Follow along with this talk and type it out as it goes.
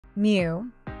Mew,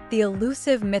 the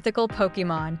elusive mythical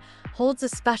Pokémon, holds a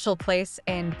special place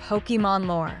in Pokémon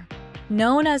lore.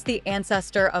 Known as the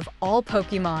ancestor of all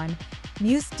Pokémon,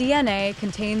 Mew's DNA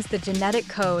contains the genetic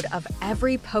code of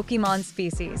every Pokémon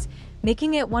species,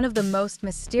 making it one of the most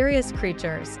mysterious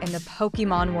creatures in the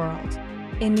Pokémon world.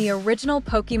 In the original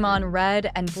Pokémon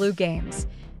Red and Blue games,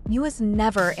 Mew was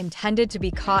never intended to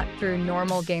be caught through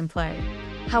normal gameplay.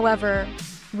 However,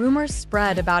 rumors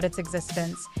spread about its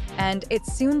existence, and it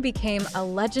soon became a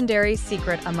legendary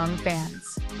secret among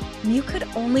fans. Mew could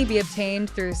only be obtained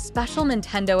through special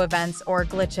Nintendo events or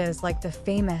glitches like the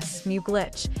famous Mew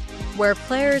glitch, where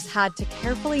players had to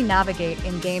carefully navigate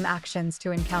in-game actions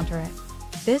to encounter it.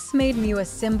 This made Mew a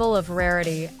symbol of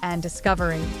rarity and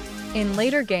discovery. In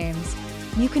later games,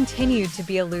 Mew continued to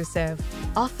be elusive,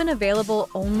 often available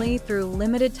only through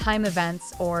limited-time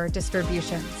events or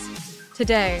distributions.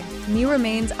 Today, Mew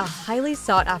remains a highly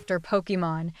sought-after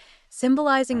Pokémon,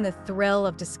 symbolizing the thrill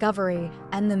of discovery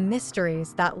and the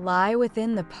mysteries that lie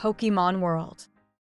within the Pokémon world.